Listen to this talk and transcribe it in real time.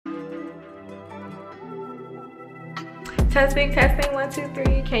Testing, testing, 1, 2,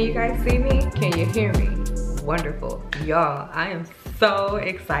 3. Can you guys see me? Can you hear me? Wonderful. Y'all, I am so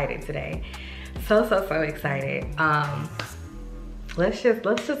excited today. So excited. Let's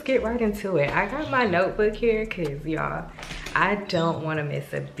just get right into it. I got my notebook here because y'all, I don't want to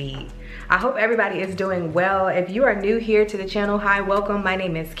miss a beat. I hope everybody is doing well. If you are new here to the channel, hi, welcome. My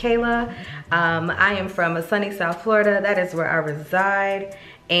name is Kayla. I am from sunny South Florida. That is where I reside.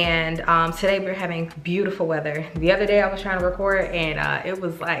 And today we're having beautiful weather. The other day I was trying to record and it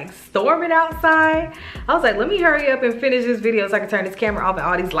was like storming outside. I was like, let me hurry up and finish this video so I can turn this camera off and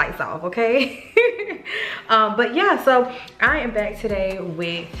all these lights off, okay? But yeah, so I am back today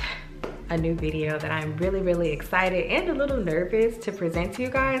with a new video that I'm really excited and a little nervous to present to you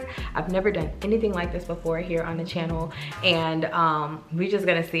guys. I've never done anything like this before here on the channel, and we're just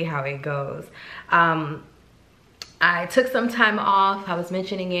gonna see how it goes. I took some time off. I was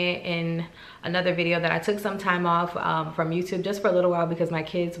mentioning it in another video that I took some time off from YouTube just for a little while because my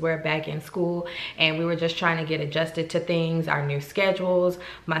kids were back in school and we were just trying to get adjusted to things, our new schedules.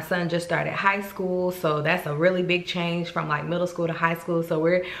 My son just started high school, so that's a really big change from like middle school to high school. So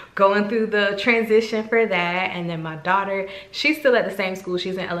we're going through the transition for that. And then my daughter, she's still at the same school.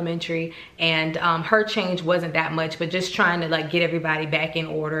 She's in elementary, and her change wasn't that much, but just trying to like get everybody back in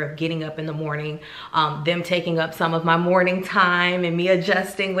order of getting up in the morning, them taking up some of my morning time and me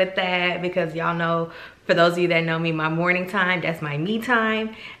adjusting with that, because y'all know, for those of you that know me, my morning time, that's my me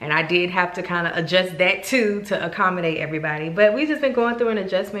time, and I did have to kind of adjust that too to accommodate everybody. But we've just been going through an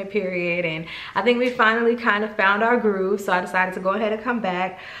adjustment period, and I think we finally kind of found our groove, so I decided to go ahead and come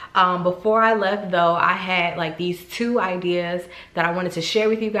back. Before I left though, I had like these 2 ideas that I wanted to share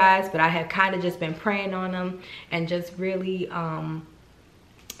with you guys, but I had kind of just been praying on them and just really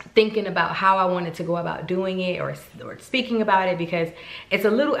thinking about how I wanted to go about doing it or speaking about it, because it's a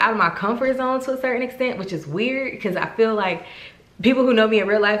little out of my comfort zone to a certain extent, which is weird because I feel like people who know me in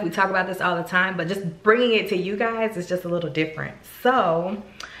real life, we talk about this all the time, but just bringing it to you guys is just a little different. So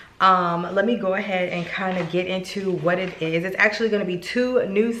let me go ahead and kind of get into what it is. It's actually going to be 2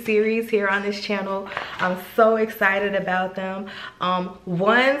 new series here on this channel. I'm so excited about them.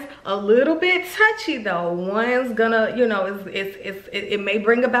 One's a little bit touchy though. One's gonna, you know, it may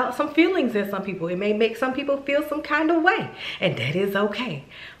bring about some feelings in some people. It may make some people feel some kind of way, and that is okay.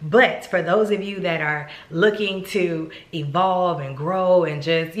 But for those of you that are looking to evolve and grow and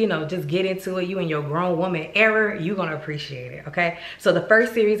just, you know, just get into it, you and your grown woman era, you're gonna appreciate it, okay? So the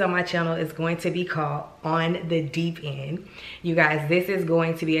first series on my channel is going to be called On the Deep End. You guys, this is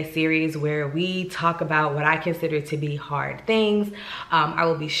going to be a series where we talk about what I consider to be hard things. I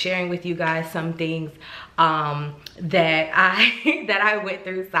will be sharing with you guys some things that I went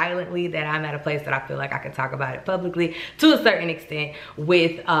through silently, that I'm at a place that I feel like I can talk about it publicly to a certain extent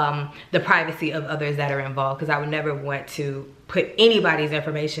with the privacy of others that are involved, because I would never want to put anybody's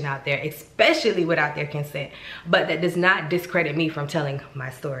information out there, especially without their consent. But that does not discredit me from telling my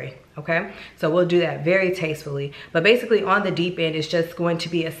story, okay? So we'll do that very tastefully. But basically, On the Deep End is just going to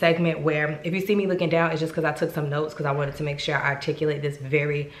be a segment where if you see me looking down, it's just because I took some notes, because I wanted to make sure I articulate this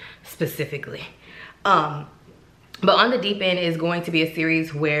very specifically. But On the Deep End is going to be a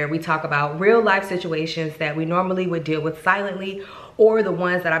series where we talk about real life situations that we normally would deal with silently, or the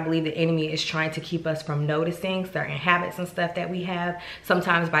ones that I believe the enemy is trying to keep us from noticing, certain habits and stuff that we have.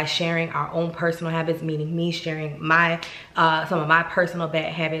 Sometimes by sharing our own personal habits, meaning me sharing my some of my personal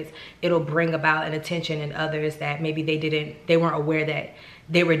bad habits, it'll bring about an attention in others that maybe they weren't aware that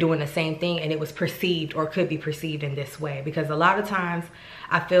they were doing the same thing, and it was perceived or could be perceived in this way. Because a lot of times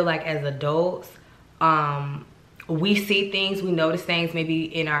I feel like as adults, we see things, we notice things maybe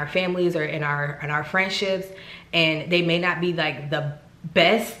in our families or in our friendships, and they may not be like the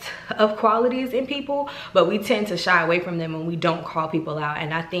best of qualities in people, but we tend to shy away from them when we don't call people out.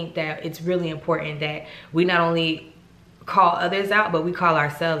 And I think that it's really important that we not only call others out, but we call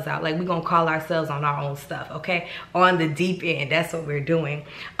ourselves out. Like, we're gonna call ourselves on our own stuff, okay? On the deep end, that's what we're doing.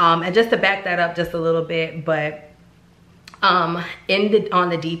 And just to back that up just a little bit, but On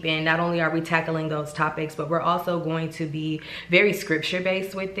the Deep End, not only are we tackling those topics, but we're also going to be very scripture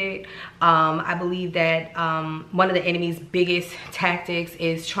based with it. I believe that one of the enemy's biggest tactics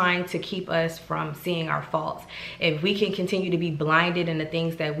is trying to keep us from seeing our faults. If we can continue to be blinded in the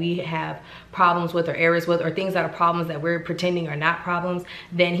things that we have problems with or errors with, or things that are problems that we're pretending are not problems,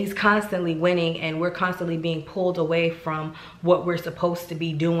 then he's constantly winning, and we're constantly being pulled away from what we're supposed to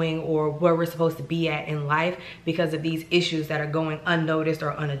be doing or where we're supposed to be at in life because of these issues issues that are going unnoticed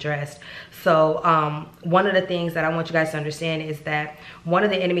or unaddressed. So one of the things that I want you guys to understand is that one of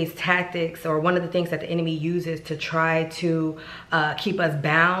the enemy's tactics, or one of the things that the enemy uses to try to keep us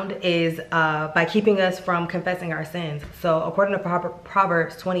bound, is by keeping us from confessing our sins. So according to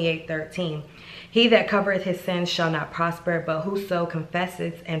Proverbs 28:13, he that covereth his sins shall not prosper, but whoso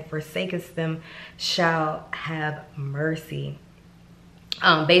confesseth and forsaketh them shall have mercy.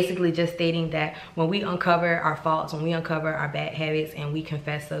 Basically just stating that when we uncover our faults, when we uncover our bad habits, and we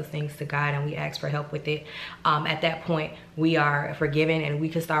confess those things to God and we ask for help with it, at that point we are forgiven and we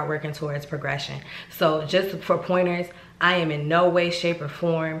can start working towards progression. So just for pointers, I am in no way, shape, or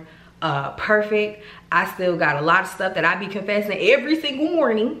form perfect. I still got a lot of stuff that I be confessing every single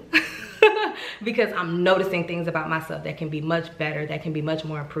morning because I'm noticing things about myself that can be much better, that can be much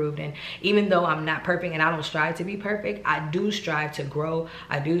more improved. And even though I'm not perfect and I don't strive to be perfect, I do strive to grow.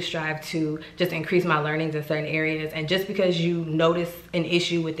 I do strive to just increase my learnings in certain areas. And just because you notice an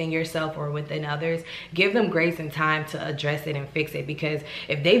issue within yourself or within others, give them grace and time to address it and fix it. Because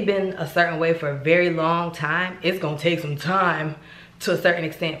if they've been a certain way for a very long time, it's gonna take some time to a certain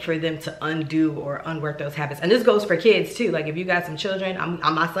extent for them to undo or unwork those habits. And this goes for kids too. Like if you got some children,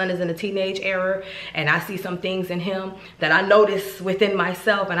 my son is in a teenage era, and I see some things in him that I notice within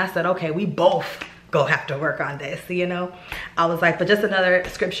myself, and I said, okay, we both go have to work on this, you know. I was like, but just another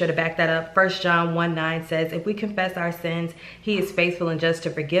scripture to back that up. 1 John 1:9 says, if we confess our sins, he is faithful and just to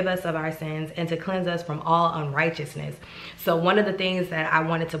forgive us of our sins and to cleanse us from all unrighteousness. So one of the things that I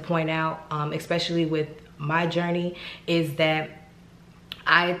wanted to point out, especially with my journey, is that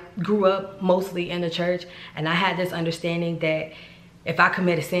I grew up mostly in the church, and I had this understanding that if I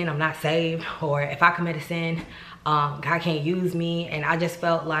commit a sin, I'm not saved, or if I commit a sin, God can't use me. And I just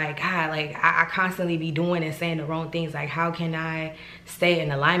felt like, God, like I constantly be doing and saying the wrong things. Like, how can I stay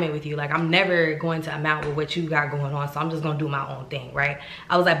in alignment with you? Like, I'm never going to amount with what you got going on, so I'm just gonna do my own thing, right?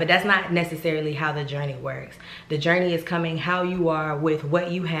 I was like, but that's not necessarily how the journey works. The journey is coming how you are with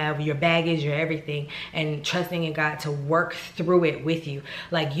what you have, your baggage, your everything, and trusting in God to work through it with you.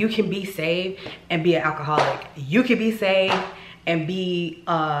 Like, you can be saved and be an alcoholic. You can be saved and be,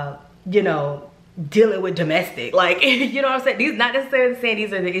 you know, dealing with domestic, like, you know what I'm saying? These, not necessarily saying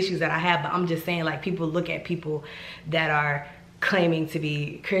these are the issues that I have, but I'm just saying, like, people look at people that are claiming to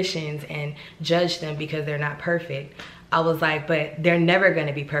be Christians and judge them because they're not perfect. I was like, but they're never going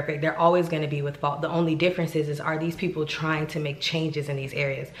to be perfect. They're always going to be with fault. The only difference is are these people trying to make changes in these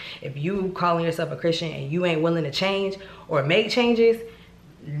areas? If you calling yourself a Christian and you ain't willing to change or make changes,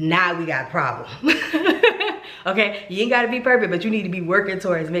 now we got a problem. Okay, you ain't got to be perfect, but you need to be working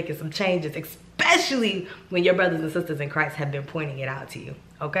towards making some changes, especially when your brothers and sisters in Christ have been pointing it out to you.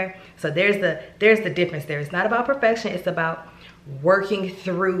 Okay, so there's the difference there. It's not about perfection, it's about working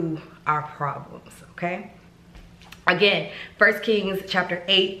through our problems. Okay, again, 1 Kings chapter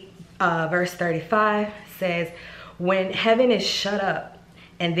 8 verse 35 says, when heaven is shut up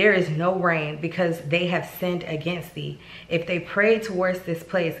and there is no rain, because they have sinned against thee, if they pray towards this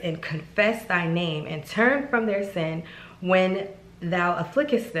place and confess thy name and turn from their sin when thou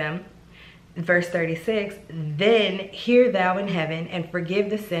afflickest them, verse 36, then hear thou in heaven and forgive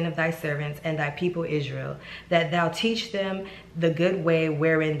the sin of thy servants and thy people Israel, that thou teach them the good way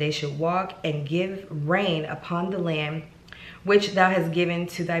wherein they should walk, and give rain upon the land which thou hast given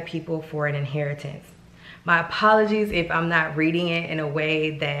to thy people for an inheritance. My apologies if I'm not reading it in a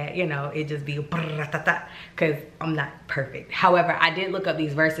way that, you know, it just be because I'm not perfect. However, I did look up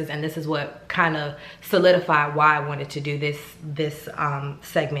these verses, and this is what kind of solidified why I wanted to do this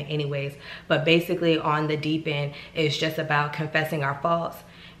segment anyways. But basically, on the deep end, it's just about confessing our faults,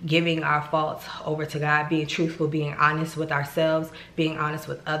 giving our faults over to God, being truthful, being honest with ourselves, being honest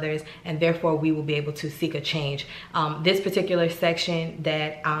with others, and therefore we will be able to seek a change. This particular section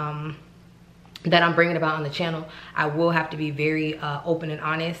that I'm bringing about on the channel, I will have to be very open and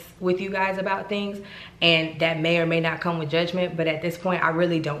honest with you guys about things, and that may or may not come with judgment, but at this point I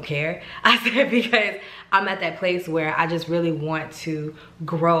really don't care. I said, because I'm at that place where I just really want to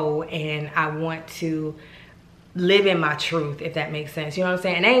grow and I want to live in my truth, if that makes sense. You know what I'm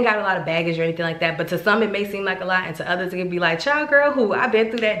saying? And I ain't got a lot of baggage or anything like that, but to some it may seem like a lot, and to others it can be like, child girl, who, I've been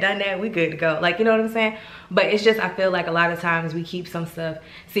through that, done that, we good to go. Like, you know what I'm saying? But it's just, I feel like a lot of times we keep some stuff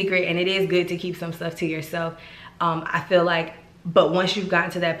secret, and it is good to keep some stuff to yourself. I feel like, but once you've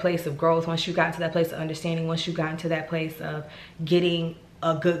gotten to that place of growth, once you've gotten to that place of understanding, once you've gotten to that place of getting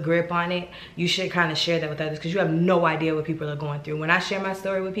a good grip on it, you should kind of share that with others, because you have no idea what people are going through. When I share my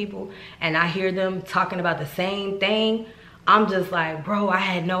story with people and I hear them talking about the same thing, I'm just like, bro, I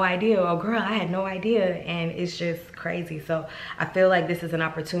had no idea, or girl, I had no idea, and it's just crazy. So I feel like this is an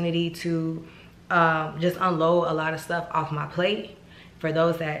opportunity to just unload a lot of stuff off my plate. For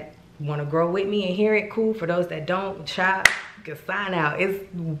those that want to grow with me and hear it, cool. For those that don't, child, you can sign out. It's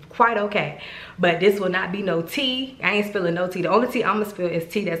quite okay. But this will not be no tea. I ain't spilling no tea. The only tea I'm gonna spill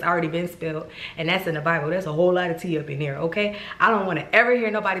is tea that's already been spilled, and that's in the Bible. There's a whole lot of tea up in there, okay? I don't want to ever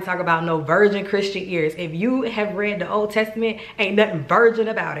hear nobody talk about no virgin Christian ears. If you have read the Old Testament, ain't nothing virgin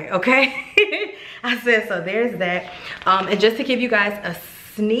about it, okay? I said, so there's that. And just to give you guys a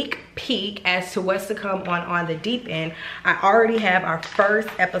sneak peek as to what's to come on the deep end, I already have our first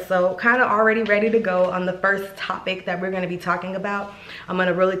episode kind of already ready to go on the first topic that we're going to be talking about. I'm going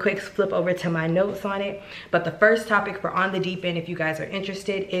to really quick flip over to my notes on it, but the first topic for on the deep end, if you guys are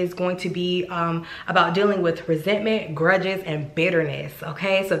interested, is going to be about dealing with resentment, grudges, and bitterness.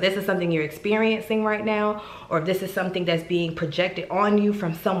 Okay, so this is something you're experiencing right now, or if this is something that's being projected on you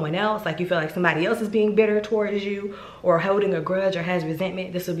from someone else, like you feel like somebody else is being bitter towards you or holding a grudge or has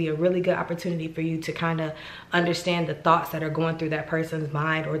resentment, this will be a really good opportunity for you to kind of understand the thoughts that are going through that person's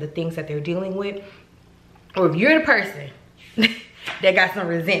mind or the things that they're dealing with. Or if you're the person that got some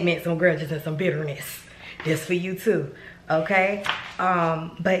resentment, some grudges, and some bitterness, this for you too, okay?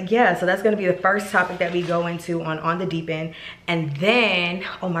 But yeah, so that's gonna be the first topic that we go into on the deep end. And then,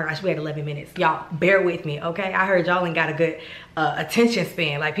 oh my gosh, we had 11 minutes. Y'all, bear with me, okay? I heard y'all ain't got a good attention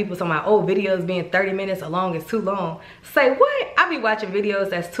span. Like people talking about, oh, videos being 30 minutes or long is too long. Say what? I be watching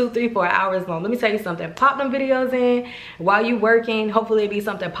videos that's 2, 3, 4 hours long. Let me tell you something. Pop them videos in while you working. Hopefully it be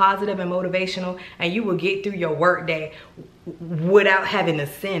something positive and motivational, and you will get through your work day without having to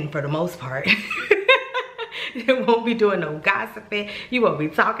sin for the most part. You won't be doing no gossiping. You won't be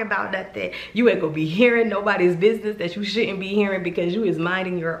talking about nothing. You ain't gonna be hearing nobody's business that you shouldn't be hearing because you is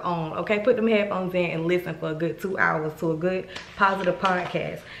minding your own. Okay, put them headphones in and listen for a good 2 hours to a good positive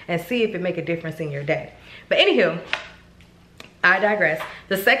podcast and see if it make a difference in your day. But anywho, I digress.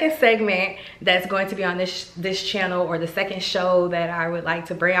 The second segment that's going to be on this channel, or the second show that I would like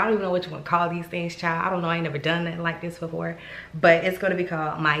to bring, I don't even know what you want to call these things, child. I don't know, I ain't never done nothing like this before, but it's going to be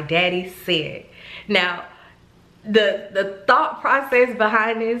called My Daddy Said. Now, the thought process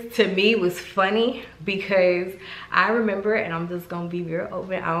behind this to me was funny because I remember, and I'm just gonna be real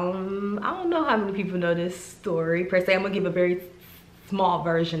open, I don't know how many people know this story per se. I'm gonna give a very small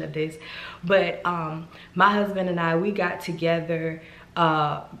version of this, but my husband and I, we got together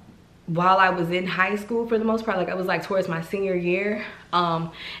while I was in high school for the most part. Like I was like towards my senior year, and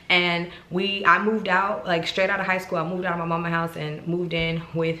I moved out like straight out of high school. I moved out of my mama's house and moved in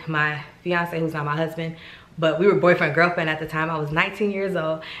with my fiance, who's not my husband, but we were boyfriend girlfriend at the time. I was 19 years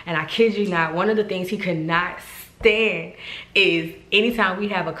old, and I kid you not, one of the things he could not stand is anytime we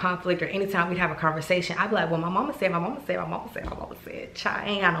have a conflict or anytime we have a conversation, I'd be like, well, my mama said, my mama said, my mama said, my mama said. Child, I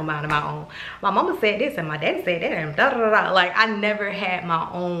ain't got no mind of my own. My mama said this and my daddy said that and da da da. Like I never had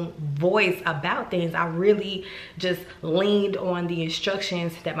my own voice about things. I really just leaned on the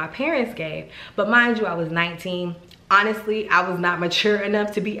instructions that my parents gave. But mind you, I was 19. Honestly, I was not mature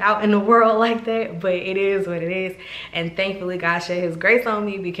enough to be out in the world like that, but it is what it is. And thankfully, God shed his grace on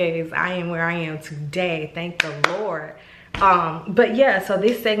me because I am where I am today. Thank the Lord. But yeah, so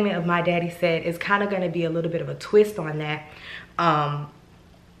this segment of My Daddy Said is kind of going to be a little bit of a twist on that.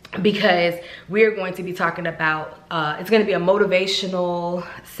 Because we're going to be talking about, it's going to be a motivational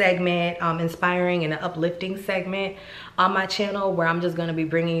segment, inspiring and an uplifting segment on my channel, where I'm just going to be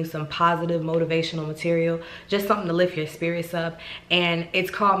bringing you some positive motivational material, just something to lift your spirits up. And it's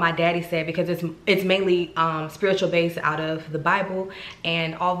called My Daddy Said because it's mainly spiritual based out of the Bible,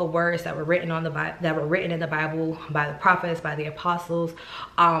 and all the words that were written in the Bible by the prophets, by the apostles.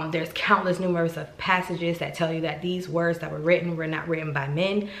 There's countless numerous of passages that tell you that these words that were not written by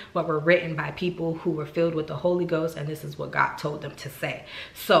men, but were written by people who were filled with the Holy Ghost, and this is what God told them to say.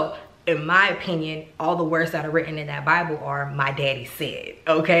 So in my opinion, all the words that are written in that Bible are My Daddy Said.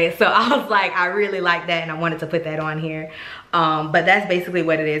 Okay, so I was like, I really like that, and I wanted to put that on here. But that's basically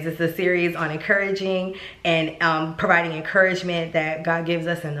what it is. It's a series on encouraging and providing encouragement that God gives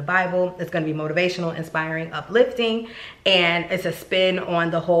us in the Bible. It's going to be motivational, inspiring, uplifting, and it's a spin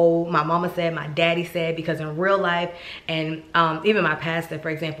on the whole my mama said, my daddy said, because in real life, and even my pastor, for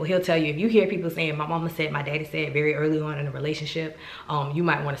example, he'll tell you, if you hear people saying my mama said, my daddy said very early on in a relationship, you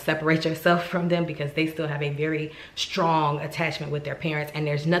might want to separate yourself from them because they still have a very strong attachment with their parents, and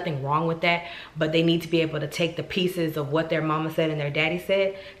there's nothing wrong with that, but they need to be able to take the pieces of what their mama said and their daddy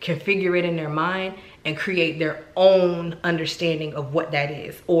said, configure it in their mind, and create their own understanding of what that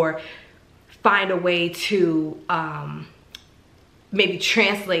is, or find a way to maybe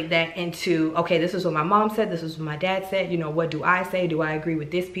translate that into, okay, this is what my mom said, this is what my dad said, you know, what do I say? Do I agree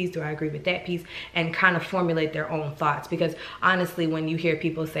with this piece? Do I agree with that piece? And kind of formulate their own thoughts. Because honestly, when you hear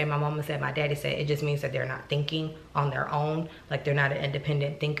people say my mama said, my daddy said, it just means that they're not thinking on their own, like they're not an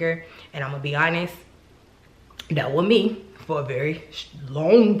independent thinker. And I'm gonna be honest, that was me for a very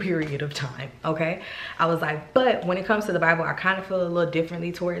long period of time, okay? I was like, but when it comes to the Bible, I kind of feel a little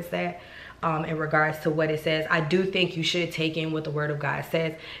differently towards that. In regards to what it says, I do think you should take in what the Word of God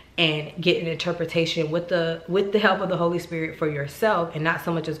says and get an interpretation with the help of the Holy Spirit for yourself, and not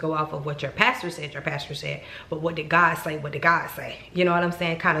so much as go off of what your pastor said, but what did God say? What did God say? You know what I'm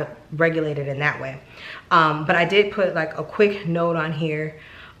saying? Kind of regulate it in that way. But I did put like a quick note on here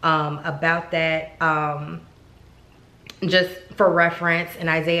about that. Just for reference, in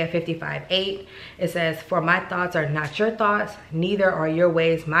Isaiah 55:8, it says, for my thoughts are not your thoughts, neither are your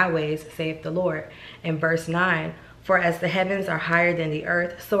ways my ways, saith the Lord. In verse 9, for as the heavens are higher than the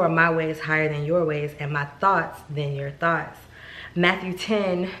earth, so are my ways higher than your ways, and my thoughts than your thoughts. Matthew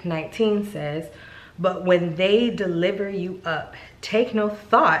 10:19 says, but when they deliver you up, take no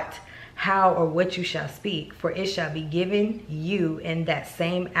thought how or what you shall speak, for it shall be given you in that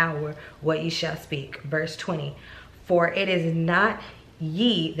same hour what ye shall speak. Verse 20, for it is not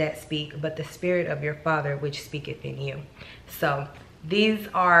ye that speak, but the Spirit of your Father which speaketh in you. So these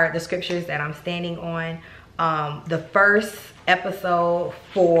are the scriptures that I'm standing on. The first episode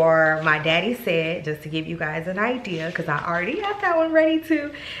for My Daddy Said, just to give you guys an idea, because I already have that one ready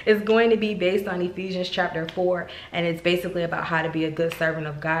too, is going to be based on Ephesians chapter 4, and it's basically about how to be a good servant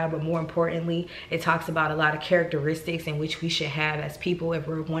of God. But more importantly, it talks about a lot of characteristics in which we should have as people if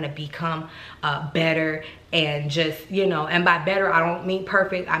we want to become better. And just, you know, and by better, I don't mean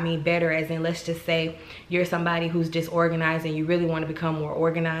perfect, I mean better as in, let's just say you're somebody who's disorganized and you really want to become more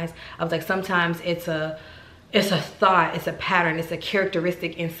organized. I was like, sometimes it's a thought, it's a pattern, it's a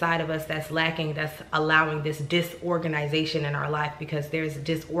characteristic inside of us that's lacking, that's allowing this disorganization in our life, because there's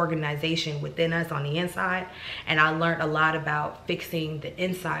disorganization within us on the inside. And I learned a lot about fixing the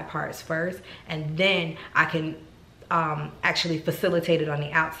inside parts first, and then I can actually facilitated on the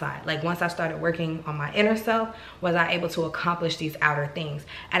outside. Like once I started working on my inner self, was I able to accomplish these outer things.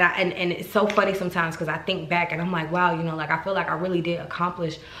 And and it's so funny sometimes, because I think back and I'm like, wow, you know, like I feel like I really did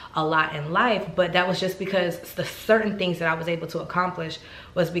accomplish a lot in life, but that was just because the certain things that I was able to accomplish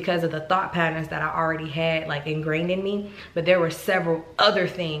was because of the thought patterns that I already had like ingrained in me. But there were several other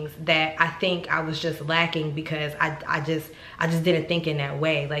things that I think I was just lacking because I just didn't think in that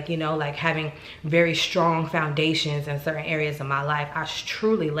way. Like, you know, like having very strong foundations in certain areas of my life, I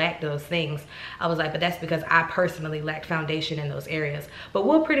truly lacked those things. I was like, but that's because I personally lacked foundation in those areas. But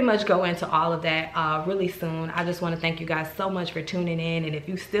we'll pretty much go into all of that really soon. I just want to thank you guys so much for tuning in, and if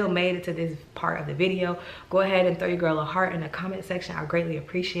you still made it to this part of the video, go ahead and throw your girl a heart in the comment section. I greatly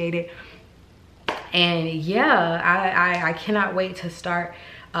appreciate it. And yeah, I cannot wait to start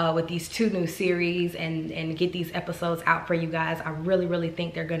with these 2 new series and get these episodes out for you guys. I really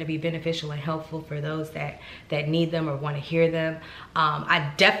think they're going to be beneficial and helpful for those that need them or want to hear them.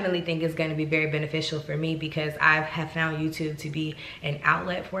 I definitely think it's going to be very beneficial for me, because I have found YouTube to be an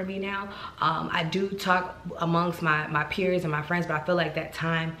outlet for me now. I do talk amongst my peers and my friends, but I feel like that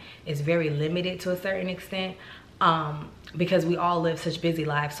time is very limited to a certain extent. Because we all live such busy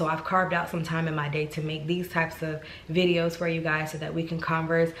lives. So I've carved out some time in my day to make these types of videos for you guys so that we can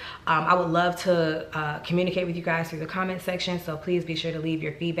converse. I would love to communicate with you guys through the comment section, so please be sure to leave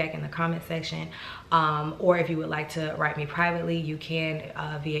your feedback in the comment section. Or if you would like to write me privately, you can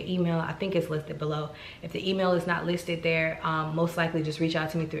via email. I think it's listed below. If the email is not listed there, most likely just reach out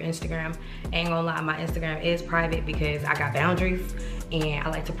to me through Instagram. Ain't gonna lie, my Instagram is private because I got boundaries and I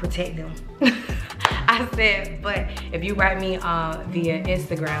like to protect them. I said, but if you write me via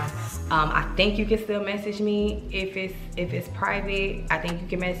Instagram, I think you can still message me if it's private. I think you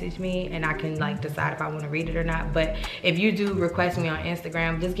can message me and I can like decide if I want to read it or not. But if you do request me on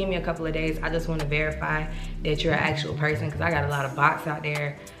Instagram, just give me a couple of days. I just want to verify that you're an actual person, because I got a lot of bots out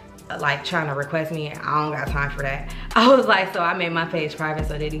there like trying to request me, and I don't got time for that. I was like, so I made my page private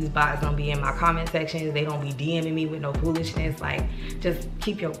so that these bots don't be in my comment sections. They don't be DMing me with no foolishness. Like, just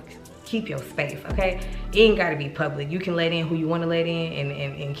keep your space, okay? It ain't gotta be public. You can let in who you want to let in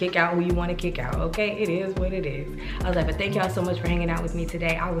and kick out who you want to kick out, okay? It is what it is. I was like, but thank y'all so much for hanging out with me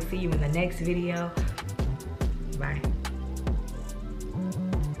today. I will see you in the next video. Bye.